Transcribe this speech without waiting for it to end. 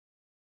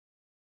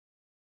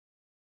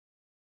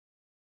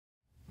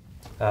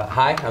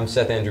Hi, I'm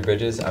Seth Andrew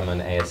Bridges. I'm an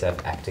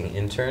ASF acting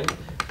intern,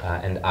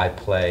 and I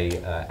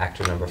play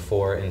actor number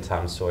 4 in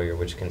Tom Sawyer,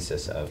 which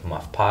consists of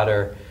Muff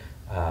Potter,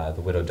 the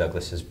widow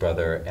Douglas's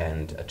brother,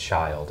 and a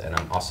child, and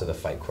I'm also the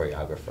fight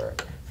choreographer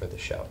for the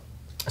show.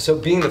 So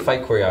being the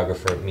fight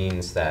choreographer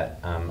means that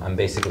I'm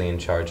basically in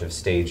charge of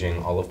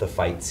staging all of the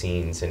fight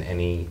scenes in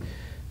any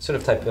sort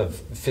of type of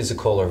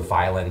physical or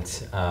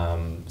violent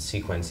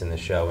sequence in the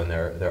show, and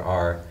there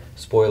are,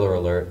 spoiler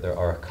alert, there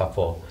are a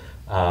couple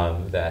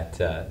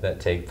that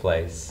take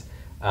place.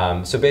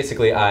 So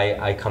basically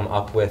I come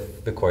up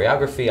with the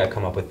choreography, I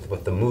come up with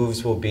what the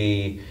moves will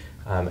be,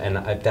 and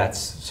that's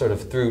sort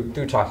of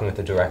through talking with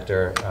the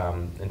director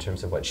in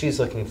terms of what she's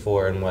looking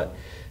for and what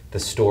the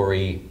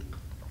story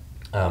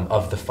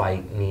of the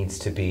fight needs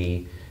to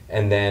be.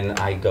 And then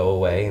I go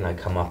away and I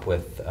come up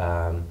with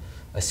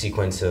a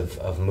sequence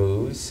of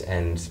moves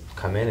and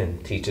come in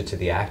and teach it to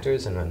the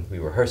actors, and then we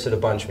rehearse it a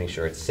bunch, make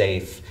sure it's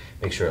safe,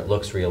 make sure it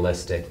looks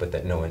realistic, but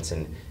that no one's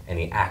in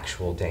any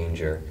actual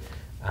danger.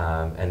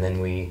 And then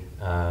we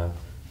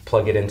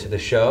plug it into the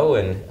show,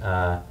 and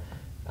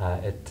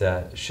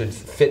it should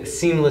fit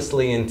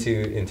seamlessly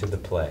into the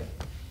play.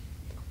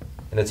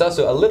 And it's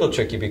also a little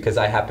tricky because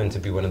I happen to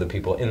be one of the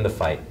people in the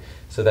fight,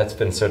 so that's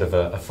been sort of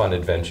a fun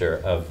adventure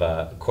of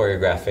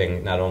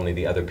choreographing not only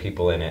the other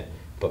people in it,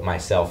 but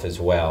myself as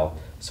well.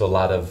 So a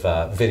lot of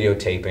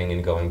videotaping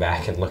and going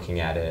back and looking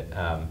at it.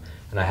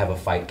 And I have a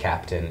fight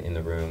captain in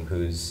the room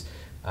who's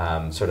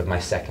sort of my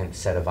second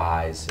set of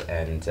eyes,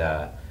 and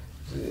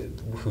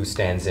who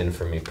stands in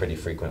for me pretty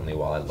frequently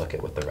while I look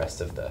at what the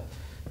rest of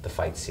the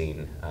fight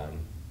scene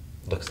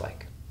looks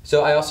like.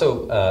 So I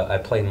also I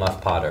play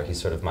Muff Potter.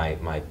 He's sort of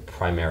my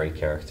primary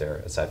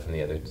character, aside from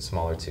the other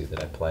smaller two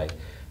that I play.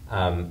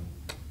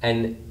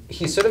 And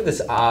he's sort of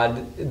this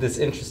odd, this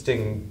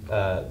interesting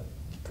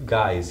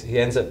guy. He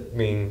ends up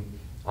being,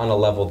 on a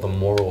level, the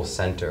moral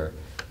center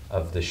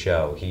of the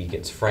show. He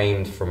gets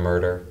framed for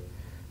murder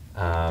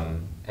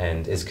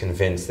and is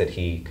convinced that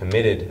he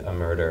committed a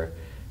murder.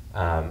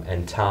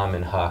 And Tom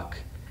and Huck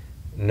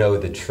know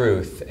the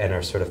truth and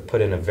are sort of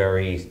put in a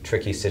very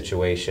tricky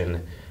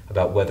situation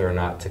about whether or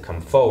not to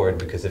come forward,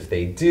 because if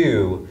they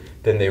do,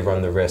 then they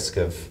run the risk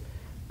of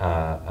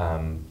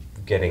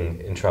getting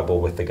in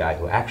trouble with the guy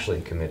who actually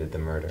committed the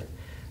murder.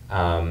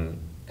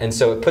 And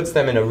so it puts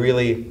them in a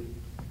really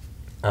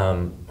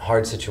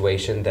hard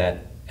situation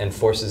and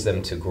forces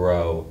them to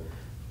grow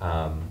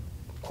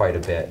quite a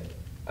bit.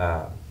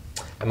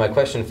 And my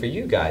question for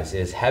you guys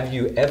is, have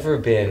you ever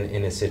been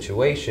in a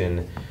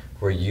situation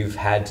where you've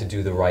had to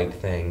do the right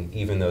thing,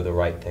 even though the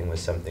right thing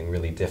was something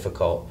really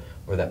difficult,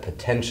 or that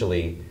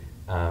potentially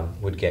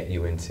would get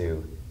you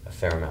into a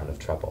fair amount of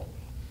trouble?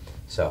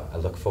 So I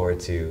look forward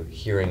to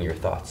hearing your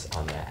thoughts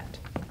on that.